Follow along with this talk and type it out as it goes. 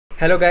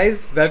Hello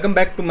guys, welcome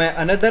back to my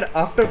another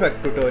After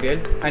Effects tutorial,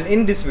 and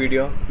in this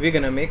video we're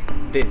gonna make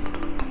this.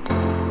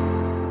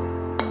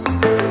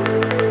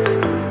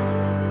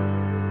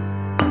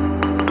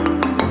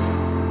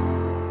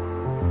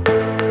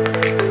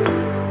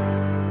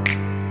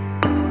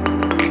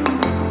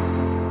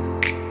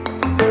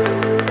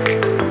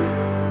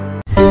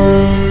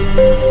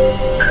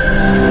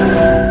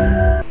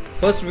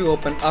 First we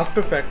open After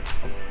Effects,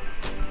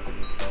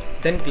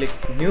 then click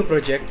New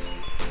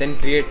Projects, then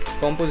create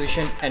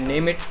composition and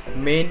name it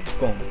main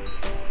comp,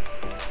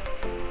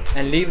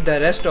 and leave the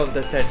rest of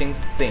the settings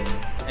same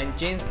and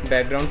change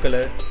background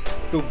color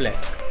to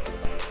black.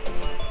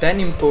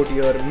 Then import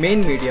your main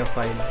media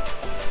file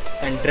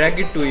and drag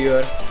it to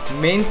your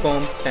main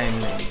comp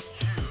timeline.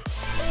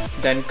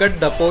 Then cut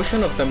the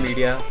portion of the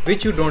media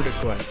which you don't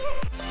require.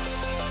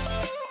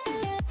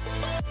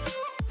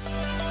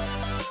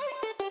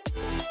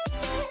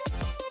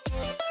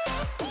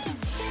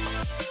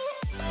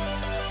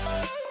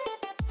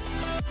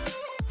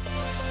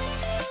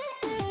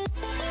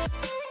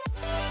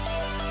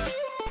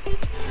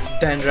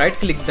 Then right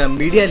click the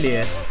media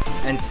layer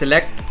and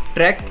select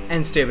track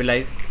and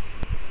stabilize.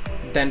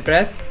 Then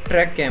press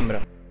track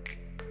camera.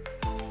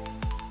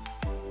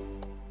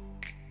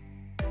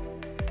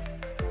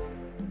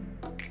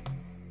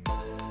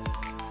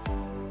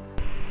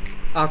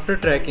 After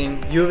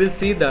tracking, you will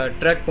see the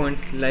track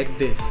points like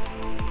this.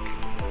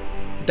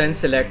 Then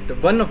select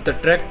one of the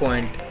track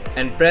point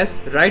and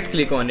press right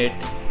click on it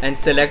and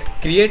select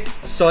create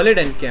solid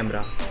and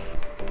camera.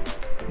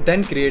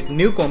 Then create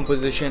new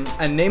composition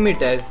and name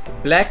it as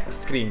black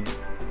screen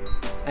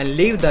and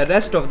leave the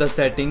rest of the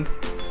settings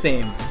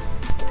same.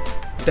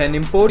 Then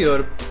import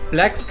your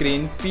black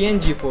screen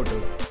PNG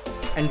photo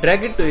and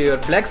drag it to your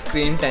black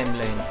screen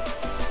timeline.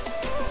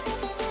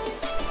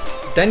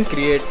 Then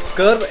create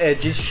curve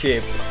edges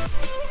shape.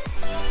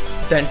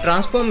 Then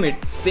transform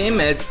it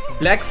same as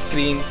black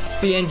screen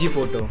PNG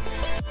photo.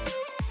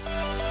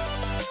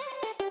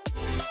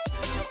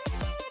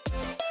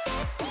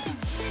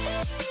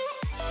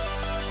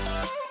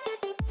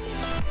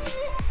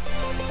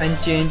 And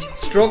change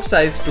stroke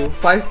size to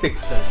 5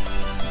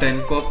 pixels.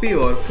 Then copy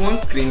your phone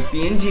screen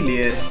PNG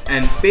layer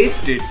and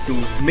paste it to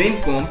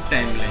main comp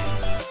timeline.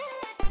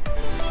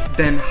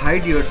 Then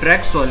hide your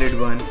track solid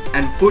one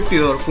and put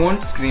your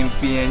phone screen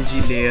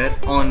PNG layer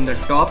on the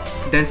top.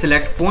 Then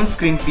select phone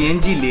screen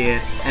PNG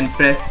layer and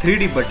press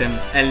 3D button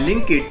and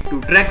link it to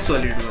track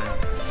solid one.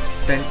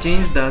 Then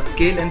change the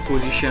scale and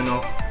position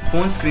of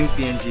phone screen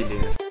PNG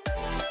layer.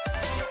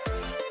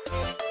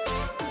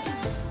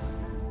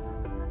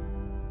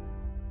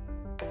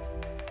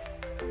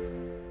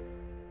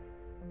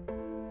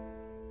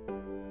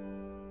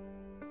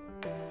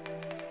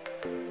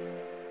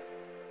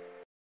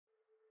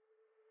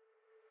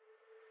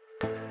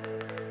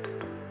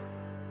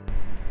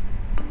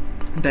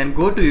 Then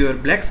go to your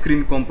black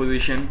screen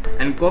composition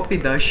and copy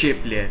the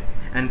shape layer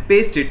and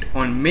paste it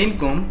on main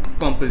comp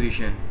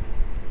composition.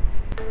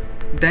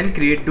 Then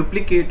create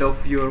duplicate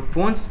of your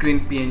phone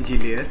screen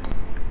PNG layer.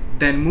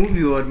 Then move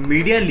your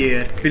media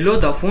layer below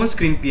the phone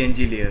screen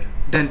PNG layer.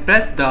 Then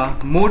press the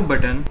mode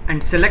button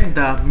and select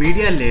the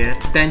media layer.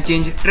 Then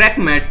change track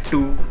matte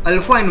to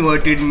alpha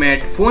inverted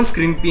matte phone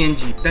screen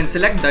PNG. Then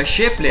select the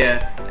shape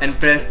layer and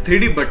press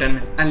 3D button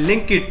and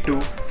link it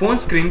to phone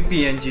screen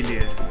PNG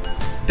layer.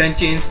 Then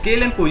change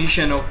scale and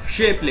position of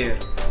shape layer.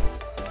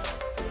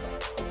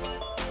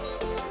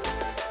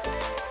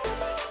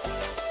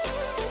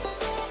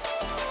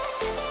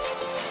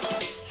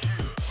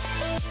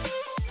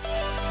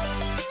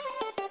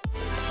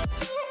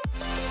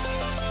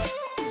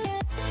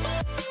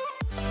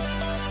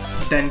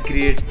 Then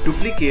create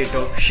duplicate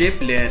of shape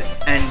layer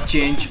and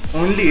change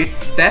only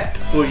its depth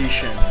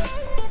position.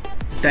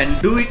 Then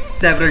do it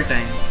several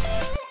times.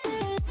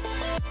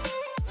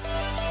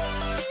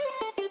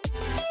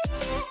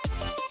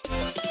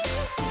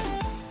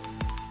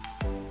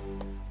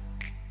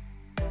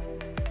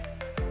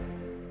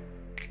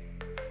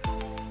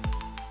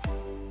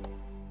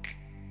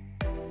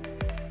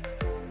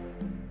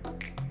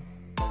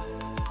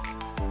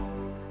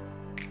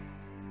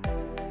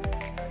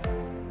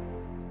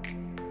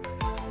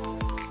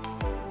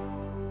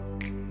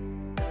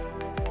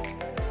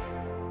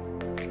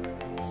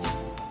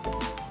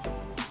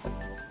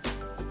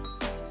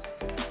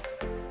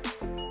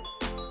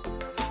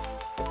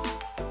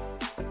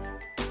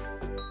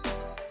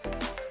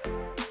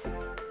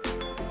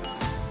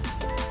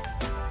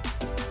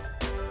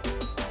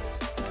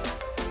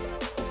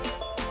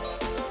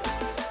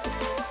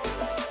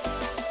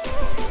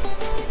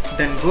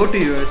 Then go to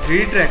your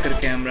 3D tracker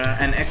camera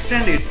and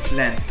extend its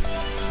length.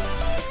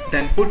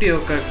 Then put your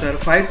cursor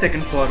 5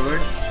 seconds forward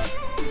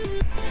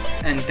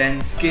and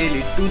then scale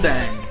it to the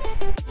end.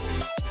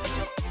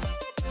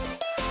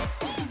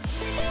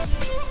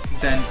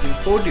 Then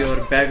import your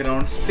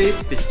background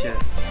space picture.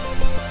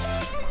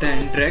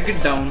 Then drag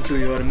it down to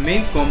your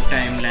main comp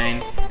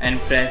timeline and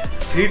press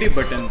 3D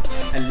button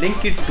and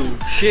link it to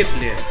shape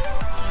layer.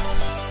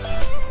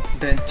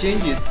 Then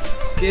change its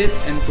scale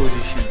and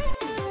position.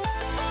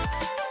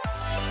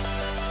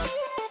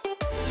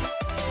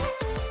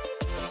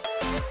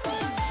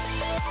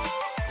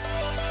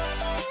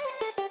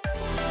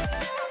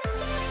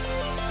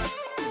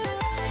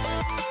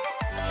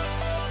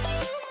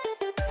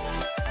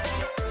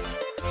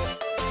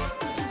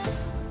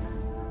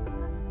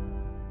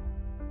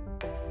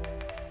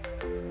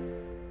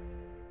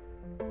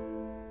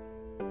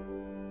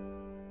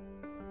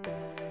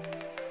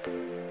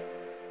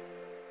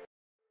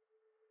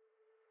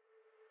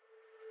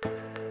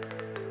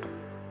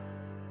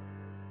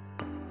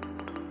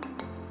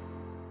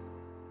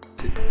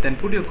 Then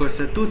put your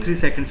cursor 2-3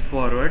 seconds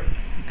forward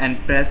and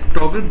press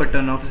toggle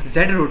button of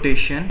Z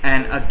rotation,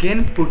 and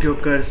again put your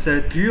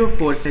cursor 3 or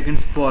 4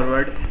 seconds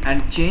forward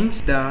and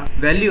change the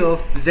value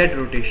of Z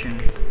rotation.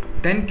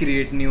 Then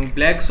create new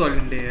black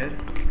solid layer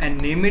and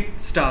name it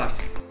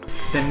stars.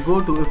 Then go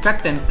to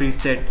effect and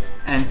preset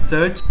and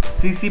search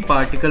CC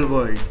particle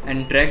world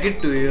and drag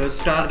it to your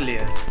star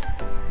layer.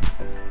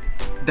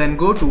 Then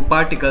go to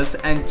particles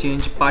and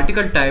change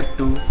particle type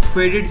to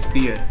faded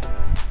sphere.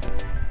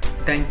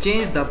 Then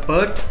change the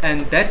birth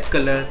and death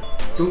color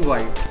to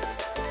white.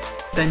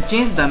 Then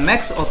change the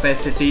max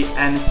opacity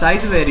and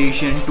size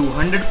variation to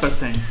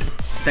 100%.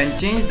 Then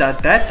change the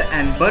death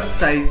and birth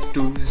size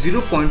to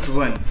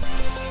 0.1.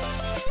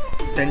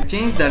 Then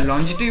change the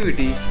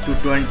longevity to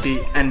 20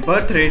 and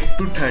birth rate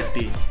to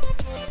 30.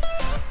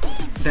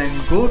 Then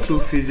go to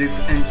physics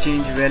and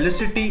change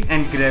velocity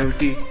and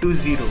gravity to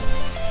 0.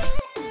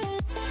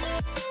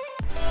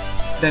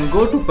 Then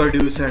go to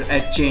producer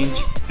and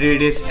change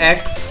radius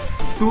X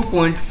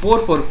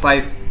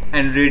 2.445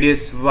 and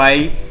radius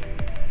Y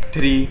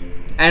 3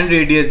 and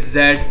radius Z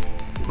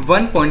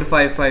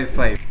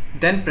 1.555.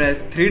 Then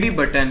press 3D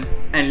button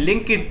and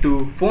link it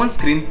to phone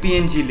screen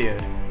PNG layer.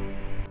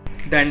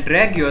 Then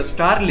drag your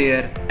star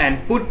layer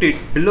and put it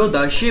below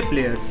the shape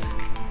layers.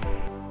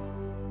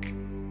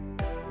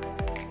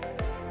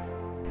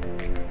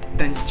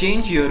 Then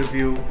change your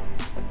view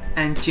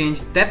and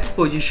change depth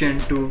position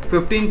to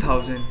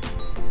 15,000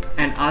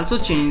 and also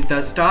change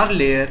the star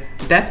layer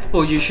depth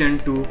position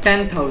to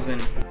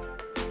 10,000.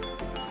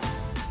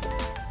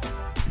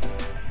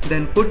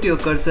 Then put your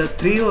cursor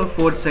 3 or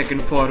 4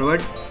 seconds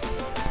forward.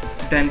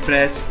 Then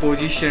press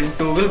position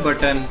toggle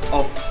button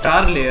of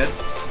star layer.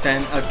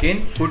 Then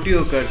again put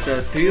your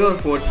cursor 3 or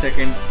 4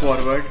 seconds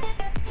forward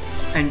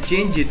and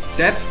change its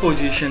depth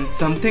position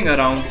something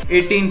around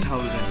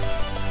 18,000.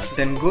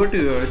 Then go to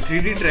your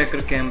 3D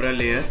tracker camera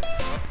layer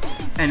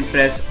and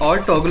press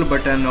Alt toggle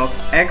button of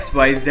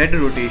XYZ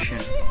rotation.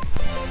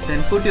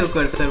 Then put your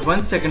cursor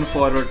 1 second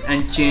forward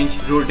and change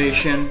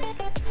rotation,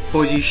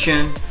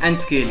 position and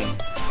scaling.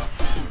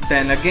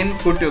 Then again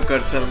put your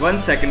cursor 1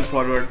 second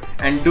forward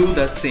and do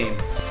the same.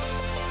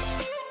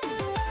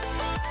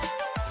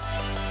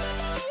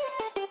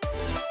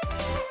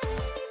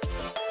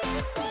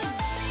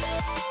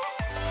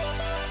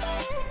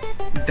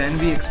 Then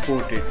we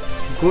export it.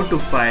 Go to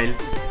File,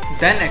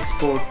 then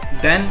Export,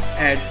 then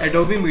add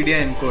Adobe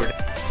Media Encoder.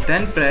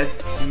 Then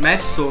press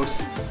Match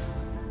Source.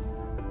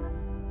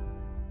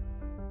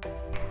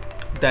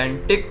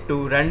 Then tick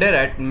to render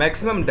at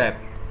maximum depth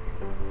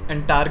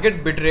and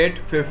target bitrate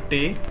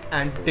 50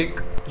 and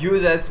tick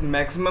Use as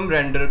maximum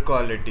render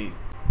quality.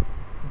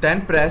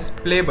 Then press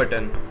play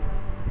button.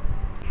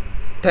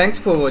 Thanks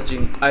for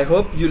watching. I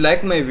hope you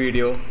liked my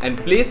video and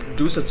please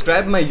do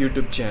subscribe my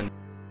YouTube channel.